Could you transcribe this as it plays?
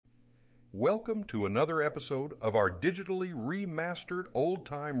Welcome to another episode of our digitally remastered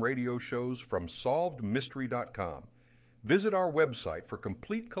old-time radio shows from SolvedMystery.com. Visit our website for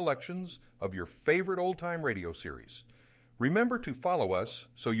complete collections of your favorite old-time radio series. Remember to follow us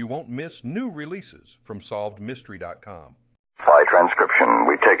so you won't miss new releases from SolvedMystery.com. By transcription,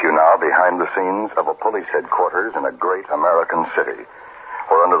 we take you now behind the scenes of a police headquarters in a great American city,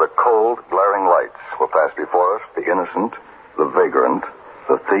 where under the cold, glaring lights will pass before us the innocent, the vagrant,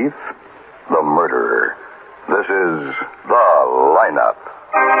 the thief, the murderer. This is The Lineup.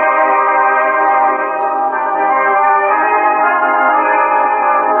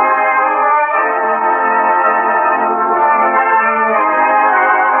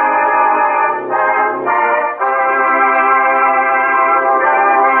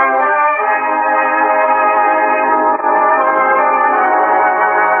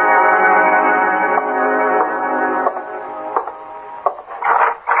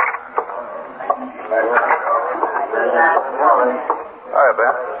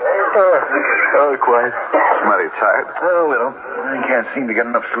 Quiet. Mighty tired. Oh, well, I can't seem to get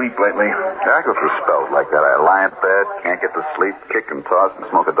enough sleep lately. I go through spells like that. I lie in bed, can't get to sleep, kick and toss, and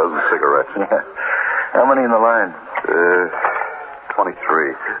smoke a dozen cigarettes. How many in the line?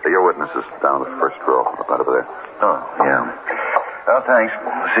 23. Your witness is down the first row, right over there. Oh, yeah. Well, thanks.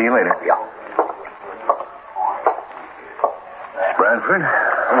 See you later. Yeah. Bradford?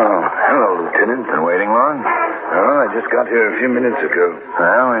 Oh, hello, Lieutenant. Been waiting long? Oh, I just got here a few minutes ago.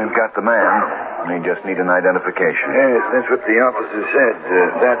 Well, we've got the man. We just need an identification. Yes, that's what the officer said.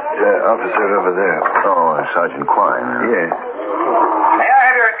 That officer over there. Oh, Sergeant Quine. Yes. May I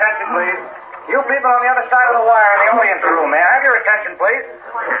have your attention, please? You people on the other side of the wire in the audience room, may I have your attention, please?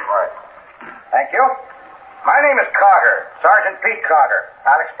 Thank you. My name is Carter, Sergeant Pete Carter.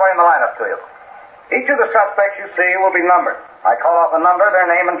 I'll explain the lineup to you. Each of the suspects you see will be numbered. I call off the number, their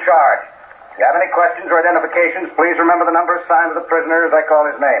name, and charge. If you have any questions or identifications, please remember the number assigned to the prisoner as I call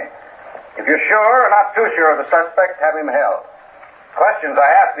his name. If you're sure or not too sure of the suspect, have him held. Questions I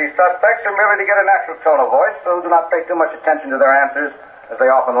ask these suspects are merely to get a natural tone of voice, so do not pay too much attention to their answers, as they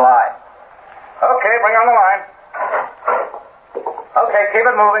often lie. Okay, bring on the line. Okay, keep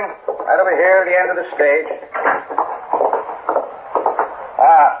it moving. Right over here at the end of the stage.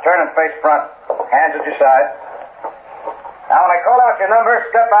 Turn and face front. Hands at your side. Now, when I call out your number,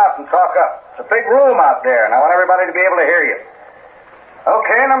 step out and talk up. It's a big room out there, and I want everybody to be able to hear you.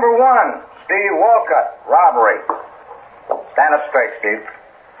 Okay, number 1, Steve Walcott, Robbery. Stand up straight, Steve.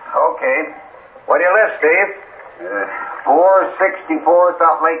 Okay. Where do you live, Steve? 464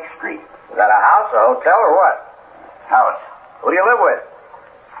 South Lake Street. Is that a house, a hotel, or what? House. Who do you live with?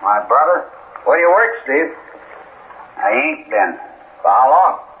 My brother. Where do you work, Steve? I ain't been. For how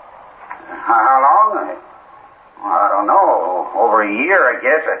long? How long? I don't know. Over a year, I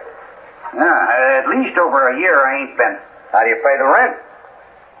guess. At least over a year I ain't been. How do you pay the rent?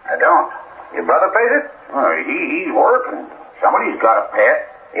 I don't. Your brother pays it? He's working. Somebody's got to pay it.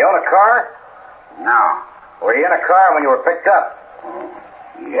 You own a car? No. Were you in a car when you were picked up?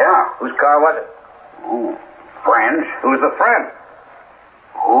 Yeah. Whose car was it? Friend's. Who's the friend?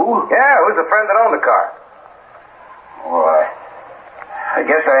 Who? Yeah, who's the friend that owned the car? Well, I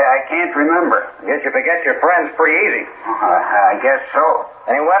guess I can't remember. I guess you forget your friends pretty easy. I guess so.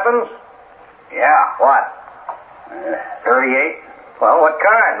 Any weapons? Yeah. What? 38. Well, what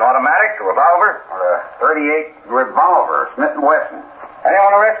kind? Automatic? Revolver? 38 revolver, Smith & Wesson.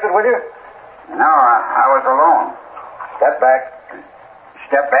 Anyone arrested with you? No, I was alone. Step back.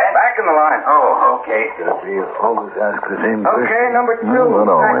 Step back? Back in the line. Oh, okay. You always ask the same question. Okay, number 2. not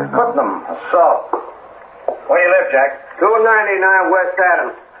always. Jack Putnam, assault. Where do you live, Jack? 299 West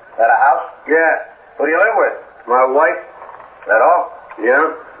Adams. Is that a house? Yeah. Who do you live with? My wife. Is that all? Yeah.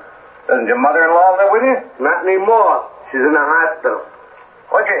 Doesn't your mother-in-law live with you? Not anymore. She's in the hospital.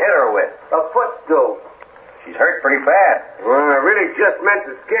 What'd you hit her with? A footstool. She's hurt pretty bad. Well, I really just meant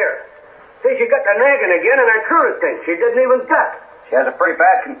to scare her. See, she got the nagging again, and I threw her thing. She didn't even duck. She has a pretty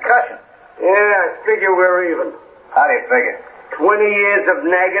bad concussion. Yeah, I figure we're even. How do you figure? 20 years of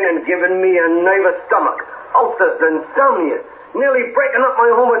nagging and giving me a nervous stomach. Ulcers, insomnia. Nearly breaking up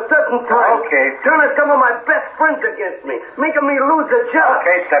my home a dozen times. Okay. Turning some of my best friends against me. Making me lose a job.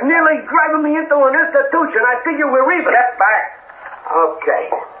 Okay, step back. Nearly driving me into an institution. I figure we're even. Step back. Okay.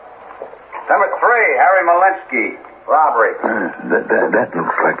 Number 3, Harry Malinsky. Robbery. That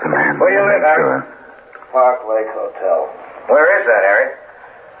looks like the man. Where do you live, Harry? Sure. Park Lake Hotel. Where is that, Harry?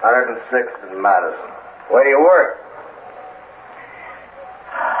 106th and Madison. Where do you work?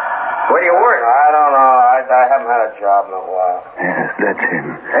 Where do you work? I don't know. I haven't had a job in a while. Yes, that's him.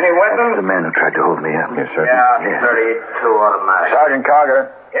 Any weapons? That's the man who tried to hold me up. Yes, sir. Yeah, Yes. 32 automatic. Sergeant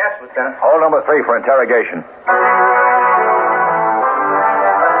Carter. Yes, Lieutenant. Hold number 3 for interrogation.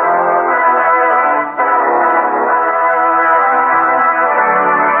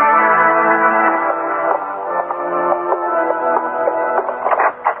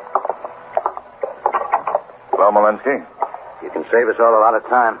 Well, Molinsky, You can save us all a lot of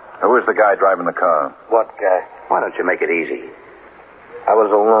time. who is the guy driving the car? What guy? Why don't you make it easy? I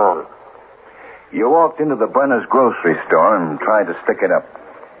was alone. You walked into the Brenner's grocery store and tried to stick it up.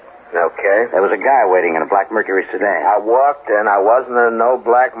 Okay. There was a guy waiting in a black Mercury sedan. I walked in. I wasn't in no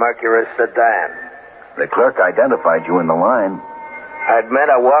black Mercury sedan. The clerk identified you in the line. I admit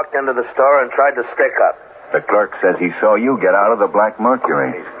I walked into the store and tried to stick up. The clerk says he saw you get out of the black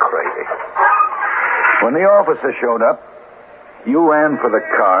Mercury. He's crazy. When the officer showed up, you ran for the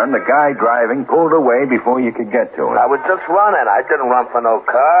car, and the guy driving pulled away before you could get to it. I was just running. I didn't run for no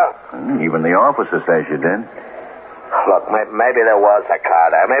car. Even the officer says you did. Look, maybe there was a car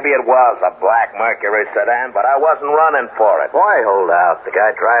there. Maybe it was a black Mercury sedan, but I wasn't running for it. Why hold out? The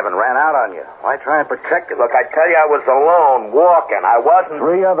guy driving ran out on you. Why try and protect it? Look, I tell you, I was alone, walking. I wasn't...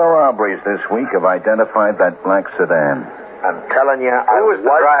 3 other robberies this week have identified that black sedan. I'm telling you, I was... Who was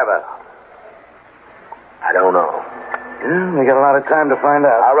the driver? I don't know. We got a lot of time to find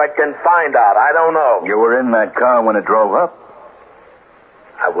out. I reckon find out. I don't know. You were in that car when it drove up?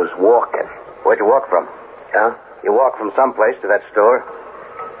 I was walking. Where'd you walk from? Huh? You walked from someplace to that store?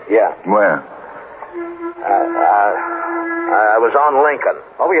 Yeah. Where? I was on Lincoln.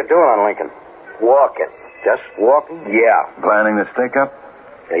 What were you doing on Lincoln? Walking. Just walking? Yeah. Planning to stick up?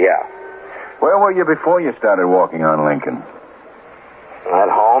 Yeah. Where were you before you started walking on Lincoln? At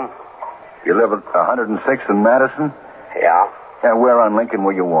home? You live at 106th and Madison? Yeah. And where on Lincoln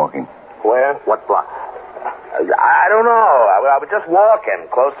were you walking? Where? What block? I don't know. I was just walking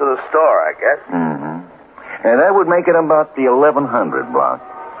close to the store, I guess. Mm-hmm. And that would make it about the 1100 block.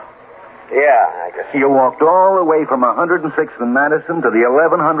 Yeah, I guess. You walked all the way from 106th and Madison to the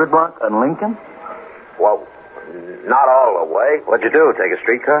 1100 block on Lincoln? Well, not all the way. What'd you do, take a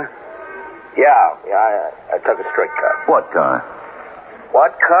streetcar? Yeah, I took a streetcar. What car?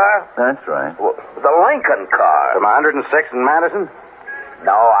 What car? That's right. Well, the Lincoln car. From 106th and Madison?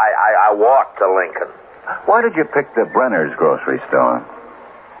 No, I walked to Lincoln. Why did you pick the Brenner's grocery store?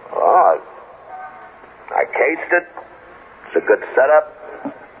 Oh, I cased it. It's a good setup.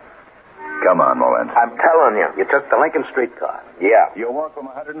 Come on, Mullins. I'm telling you. You took the Lincoln streetcar? Yeah. You walked from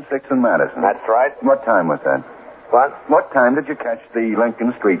 106th and Madison. That's right. What time was that? What? What time did you catch the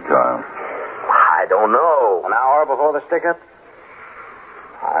Lincoln streetcar? I don't know. An hour before the stick-up?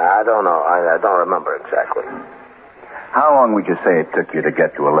 I don't know. I don't remember exactly. How long would you say it took you to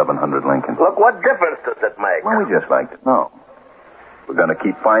get to 1100 Lincoln? Look, what difference does it make? Well, we just like to know. We're going to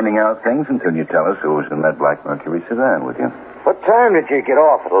keep finding out things until you tell us who was in that black Mercury sedan with you. What time did you get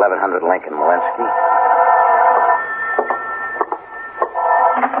off at 1100 Lincoln, Molinsky?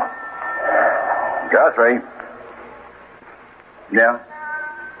 Guthrie. Yeah?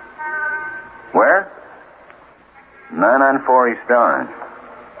 Where? 994 East Orange.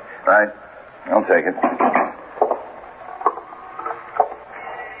 Right. I'll take it.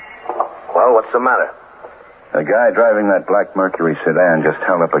 Well, what's the matter? The guy driving that black Mercury sedan just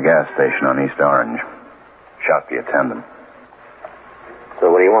held up a gas station on East Orange. Shot the attendant. So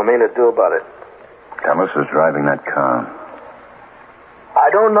what do you want me to do about it? Ellis was driving that car.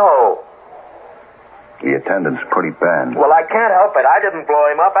 I don't know. The attendant's pretty bad. Well, I can't help it. I didn't blow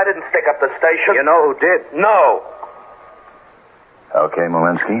him up. I didn't stick up the station. You know who did? No. Okay,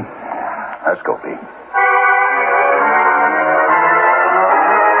 Molinsky. Let's go, Pete.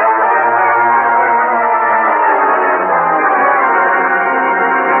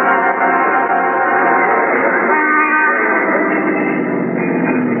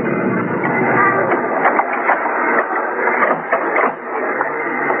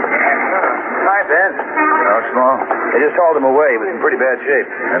 They just hauled him away. He was in pretty bad shape.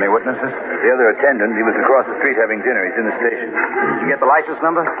 Any witnesses? The other attendant, he was across the street having dinner. He's in the station. Did you get the license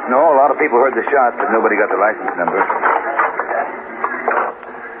number? No, a lot of people heard the shot, but nobody got the license number.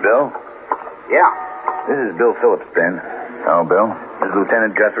 Bill? Yeah. This is Bill Phillips, Ben. Oh, Bill? This is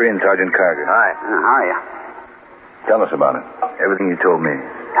Lieutenant Guthrie and Sergeant Carter. Hi. How are you? Tell us about it. Everything you told me.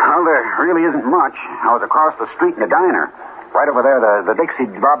 Well, there really isn't much. I was across the street in a diner. Right over there, the Dixie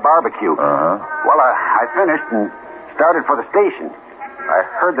Barbecue. Uh-huh. Well, I finished and started for the station. I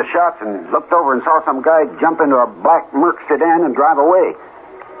heard the shots and looked over and saw some guy jump into a black Merc sedan and drive away.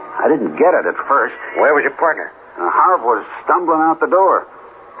 I didn't get it at first. Where was your partner? Harv was stumbling out the door.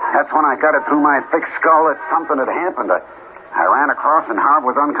 That's when I got it through my thick skull that something had happened. I ran across and Harv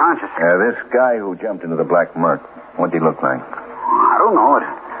was unconscious. This guy who jumped into the black Merc, what did he look like? I don't know.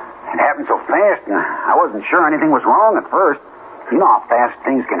 happened so fast, and I wasn't sure anything was wrong at first. You know how fast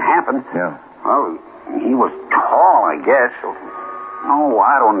things can happen. Yeah. Well, he was tall, I guess. Oh,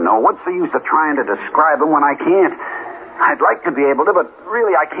 I don't know. What's the use of trying to describe him when I can't? I'd like to be able to, but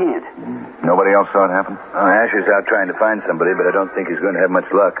really I can't. Nobody else saw it happen? Asher's out trying to find somebody, but I don't think he's going to have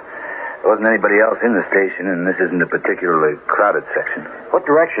much luck. There wasn't anybody else in the station, and this isn't a particularly crowded section. What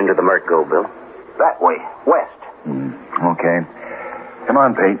direction did the Mert go, Bill? That way, west. Okay. Come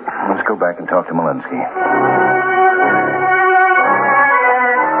on, Pete. Let's go back and talk to Malinsky.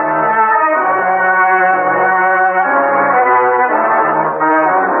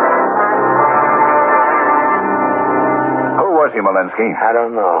 Who was he, Malinsky? I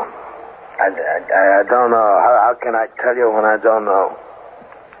don't know. I don't know. How can I tell you when I don't know?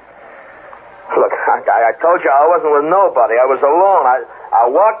 Look, I told you I wasn't with nobody. I was alone. I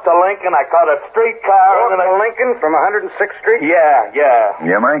walked to Lincoln. I caught a streetcar. Walked to Lincoln from 106th Street? Yeah.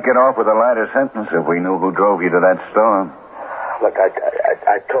 You might get off with a lighter sentence if we knew who drove you to that store. Look,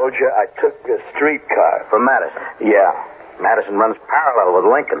 I told you I took a streetcar. From Madison. Yeah. Madison runs parallel with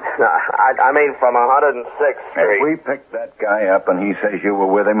Lincoln. No, I mean from 106th Street. If we pick that guy up and he says you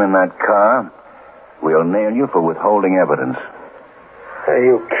were with him in that car, we'll nail you for withholding evidence. Are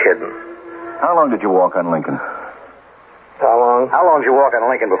you kidding? How long did you walk on Lincoln? How long? How long did you walk on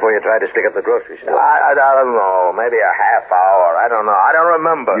Lincoln before you tried to stick up the grocery store? I don't know. Maybe a half hour. I don't know. I don't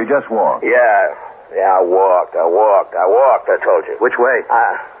remember. You just walked? Yeah, I walked, I told you. Which way?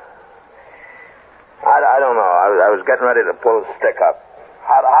 I don't know. I was getting ready to pull the stick up.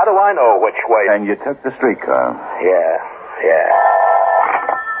 How do I know which way? And you took the streetcar? Yeah.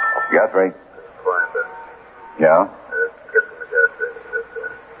 Guthrie? Yeah? Get from the gas station.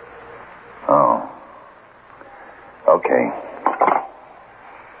 Oh. Okay.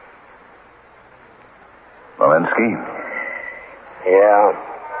 Malinsky? Yeah.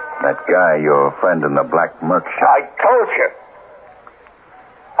 That guy, your friend in the black Merc shop. I told you.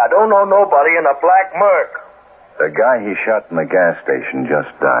 I don't know nobody in a black Merc. The guy he shot in the gas station just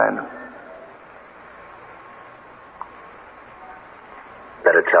died.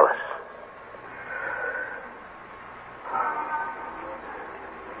 Better tell us.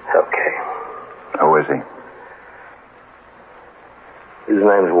 Okay. Who is he? His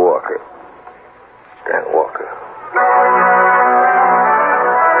name's Walker. Stan Walker.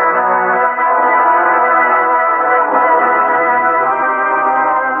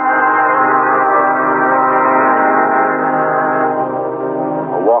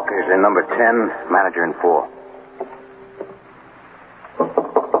 Walker's in number 10, manager in 4.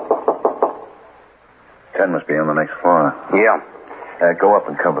 10 must be on the next floor. Yeah. Go up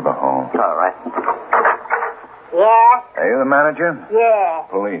and cover the hall. All right. Yeah? Are you the manager? Yeah.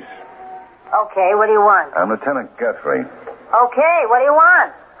 Police. Okay, what do you want? I'm Lieutenant Guthrie. Okay, what do you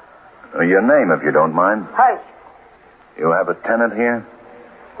want? Your name, if you don't mind. Hush. You have a tenant here?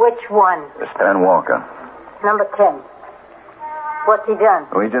 Which one? Stan Walker. Number 10. What's he done?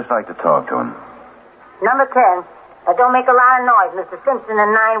 We'd just like to talk to him. Number 10. Don't make a lot of noise. Mr. Simpson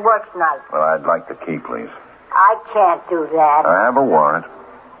and 9 works night. Well, I'd like the key, please. I can't do that. I have a warrant.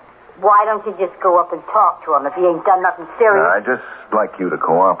 Why don't you just go up and talk to him if he ain't done nothing serious? I'd just like you to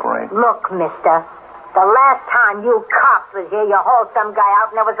cooperate. Look, mister. The last time you cops was here, you hauled some guy out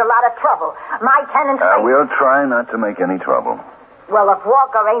and there was a lot of trouble. My tenant's... We'll try not to make any trouble. Well, if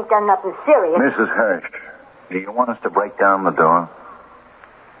Walker ain't done nothing serious... Mrs. Hirsch, do you want us to break down the door?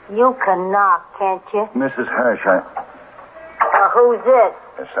 You can knock, can't you? Mrs. Hirsch, Who's this?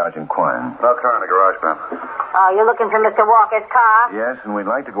 Sergeant Quine. No car in the garage, ma'am. Oh, you're looking for Mr. Walker's car? Yes, and we'd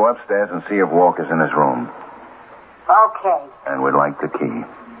like to go upstairs and see if Walker's in his room. Okay. And we'd like the key.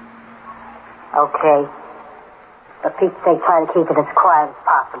 Okay. But Pete, they try to keep it as quiet as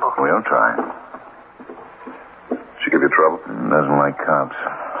possible. We'll try. She give you trouble? Doesn't like cops.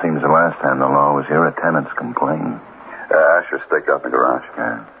 Seems the last time the law was here, a tenant's complained. Asher staked out in the garage.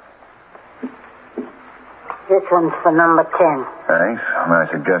 Yeah. This one's for number 10. Thanks. I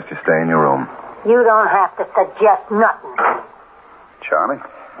suggest you stay in your room. You don't have to suggest nothing. Charlie,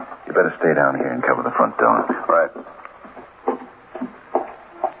 you better stay down here and cover the front door. Right.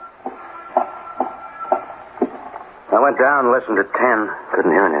 I went down and listened to 10.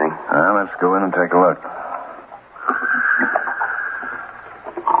 Couldn't hear anything. Well, let's go in and take a look.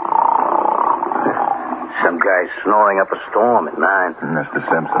 Some guy snoring up a storm at 9. Mr.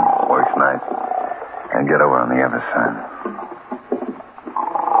 Simpson works nights. And get over on the other side.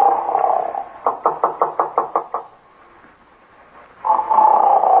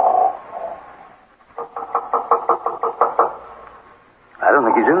 I don't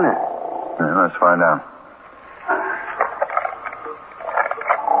think he's in there. Yeah, let's find out.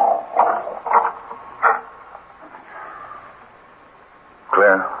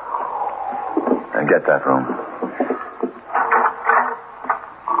 Get that room.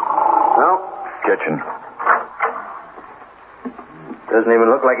 No. Kitchen. Doesn't even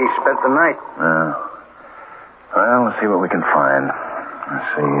look like he spent the night. Well, let's see what we can find. Let's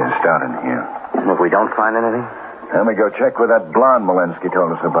see, start in here. And if we don't find anything? Then we go check with that blonde Molinsky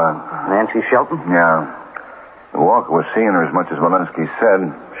told us about. Nancy Shelton? Yeah. If Walker was seeing her as much as Molinsky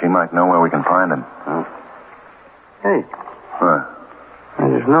said, she might know where we can find him. Oh. Hey. What? I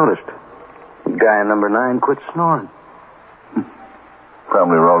just noticed. The guy in number 9 quit snoring.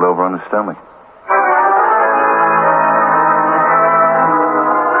 Probably rolled over on his stomach.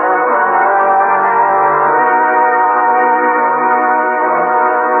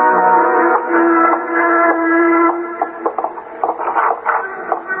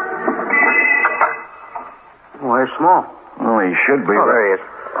 Where's Small? Well, he should be. Oh, there he is.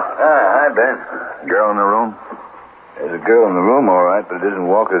 Hi, Ben. Girl in the room? There's a girl in the room, all right, but it isn't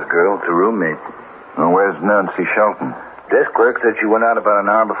Walker's girl. It's a roommate. Well, where's Nancy Shelton? Desk clerk said she went out about an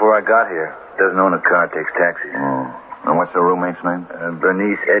hour before I got here. Doesn't own a car, takes taxis. Oh. And what's the roommate's name?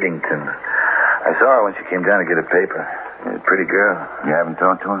 Bernice Eddington. I saw her when she came down to get a paper. Pretty girl. You haven't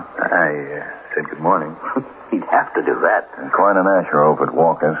talked to her? I said good morning. He'd have to do that. Quite an usher over at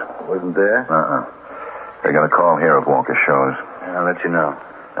Walker's. Wasn't there? They got a call here if Walker shows. I'll let you know.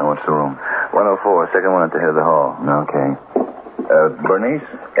 And what's the room? 104, second one at the head of the hall. Okay. Bernice?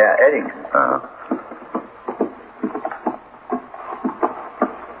 Yeah, Eddington.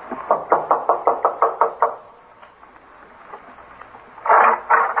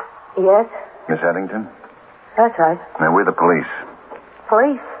 Yes? Miss Eddington? That's right. Now, we're the police.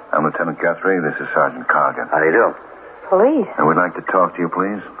 Police? I'm Lieutenant Guthrie. This is Sergeant Cargan. How do you do? Police? And we'd like to talk to you,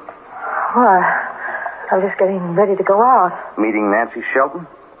 please. Why, I was just getting ready to go out. Meeting Nancy Shelton?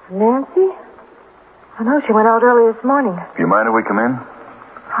 Nancy? I know she went out early this morning. Do you mind if we come in?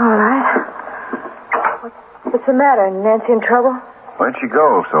 All right. What's the matter? Nancy in trouble? Where'd she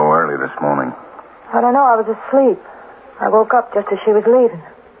go so early this morning? I don't know. I was asleep. I woke up just as she was leaving.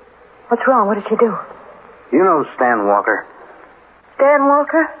 What's wrong? What did she do? You know Stan Walker? Dan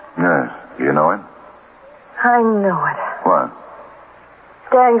Walker? Yes. Do you know him? I knew it. What?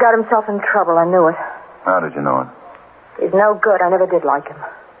 Dan got himself in trouble. I knew it. How did you know it? He's no good. I never did like him.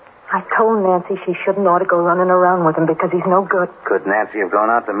 I told Nancy she shouldn't ought to go running around with him because he's no good. Could Nancy have gone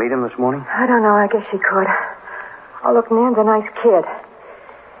out to meet him this morning? I don't know. I guess she could. Oh, look, Nan's a nice kid.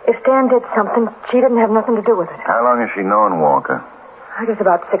 If Stan did something, she didn't have nothing to do with it. How long has she known Walker? I guess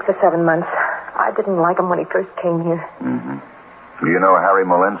about 6 or 7 months. I didn't like him when he first came here. Mm-hmm. Do you know Harry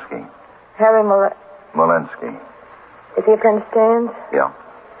Molinsky? Harry Molinsky. Is he a friend of Stan's? Yeah.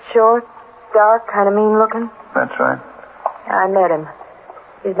 Short, dark, kind of mean looking? That's right. I met him.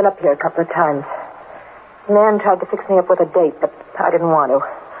 He's been up here a couple of times. Nan tried to fix me up with a date, but I didn't want to.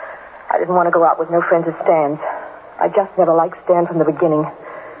 I didn't want to go out with no friends of Stan's. I just never liked Stan from the beginning.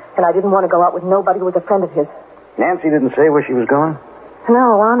 And I didn't want to go out with nobody who was a friend of his. Nancy didn't say where she was going?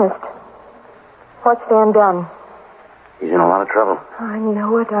 No, honest. What's Stan done? He's in a lot of trouble. I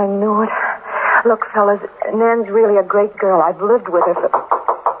knew it. Look, fellas, Nan's really a great girl. I've lived with her for...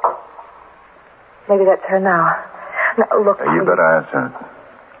 Maybe that's her now. Now, look... You better answer it.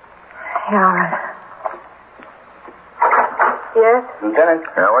 Yeah, all right. Yes? Lieutenant?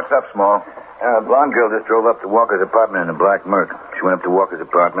 Yeah, what's up, Small? A blonde girl just drove up to Walker's apartment in a black Merc. She went up to Walker's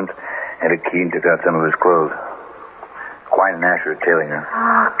apartment, had a key, and took out some of his clothes. Quine and Asher are tailing her.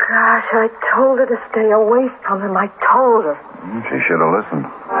 Oh, gosh, I told her to stay away from him. I told her. She should have listened.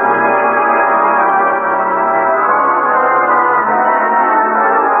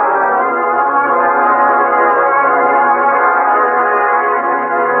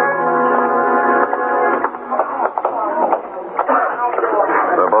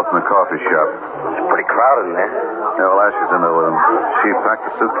 They're both in the coffee shop. It's pretty crowded in there. Yeah, well, Asher's in there with him. She packed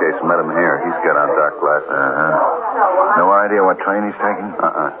a suitcase and met him here. He's got on dark glasses. No idea what train he's taking?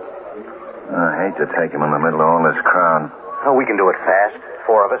 I hate to take him in the middle of all this crowd. Oh, we can do it fast.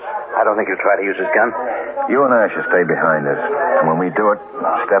 4 of us. I don't think he'll try to use his gun. You and Asher stay behind us. And when we do it,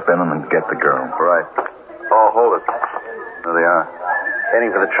 step in and get the girl. Right. Oh, hold it. There they are.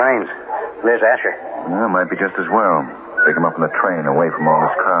 Heading for the trains. There's Asher. Yeah, might be just as well. Pick him up in the train away from all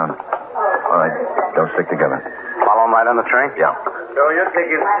this crowd. All right, don't stick together. Follow him right on the train? Yeah. Show your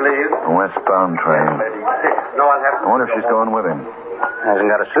tickets, please. A westbound train. No one has I wonder if she's going with him.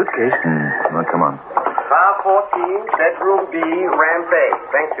 Hasn't got a suitcase. Well, come on. Car 14, bedroom B, ramp A.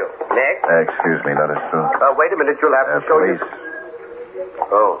 Thank you. Next. Excuse me, let us through. Wait a minute, you'll have to show Police. you.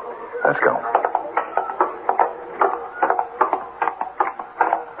 Oh. Let's go.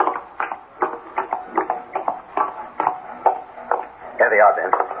 There they are,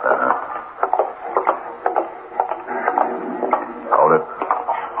 Ben.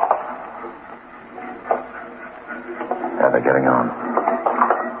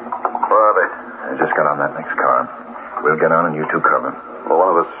 We'll get on and you two cover. Well, one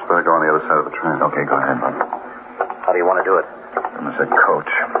of us better go on the other side of the train. Okay, go ahead, Bud. How do you want to do it? I'm as a coach,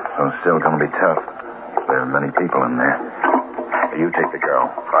 so it's still going to be tough. There are many people in there. You take the girl.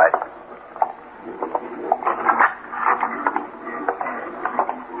 Right.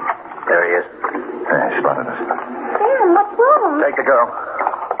 There he is. Hey, spotted us. Dan, what's wrong? Take the girl.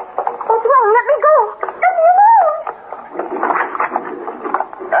 What's wrong? Let me go. Let me alone.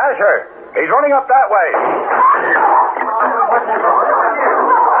 Asher, he's running up that way.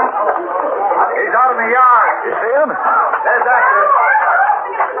 He's out in the yard. You see him? There's Asher.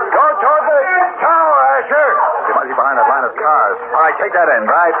 Go toward the tower, Asher. He might be behind that line of cars. All right, take that end,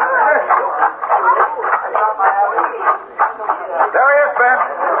 right? There he is, Ben.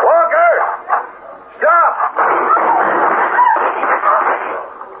 Walker! Stop!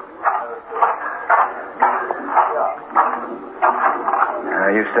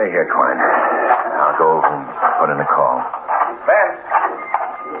 You stay here, Quine. I'll go over and put in a call. Ben.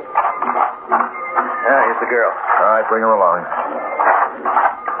 Here's the girl. All right, bring her along.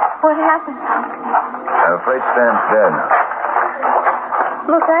 What happened? I'm afraid Stan's dead.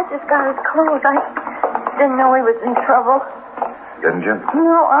 Look, I just got his clothes. I didn't know he was in trouble. Didn't you?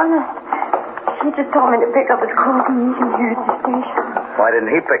 No, honest. He just told me to pick up his clothes and meet him here at the station. Why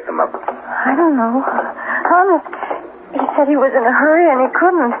didn't he pick them up? I don't know. Honest. He said he was in a hurry and he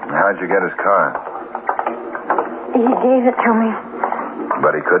couldn't. How'd you get his car? He gave it to me.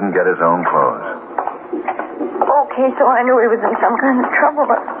 But he couldn't get his own clothes. Okay, so I knew he was in some kind of trouble,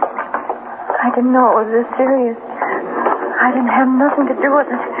 but I didn't know it was this serious. I didn't have nothing to do with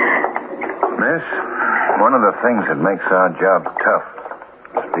it. Miss, one of the things that makes our job tough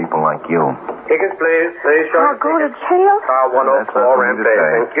is people like you. Tickets, please. Please show I'll go to jail? Car 104, That's not for me to Rampage.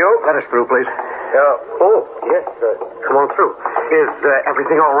 say. Thank you. Let us through, please. Yes. Come on through. Is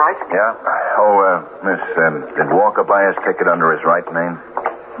everything all right? Yeah? Oh, miss, did Walker buy his ticket under his right name?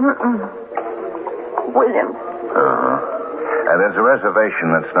 Williams. Uh-huh. And there's a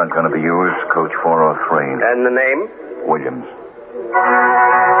reservation that's not going to be used, coach 403. And the name? Williams.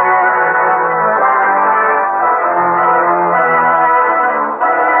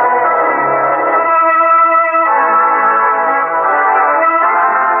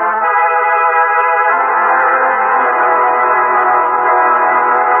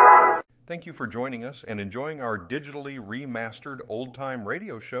 Thank you for joining us and enjoying our digitally remastered old-time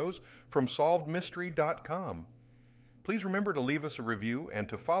radio shows from SolvedMystery.com. Please remember to leave us a review and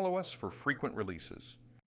to follow us for frequent releases.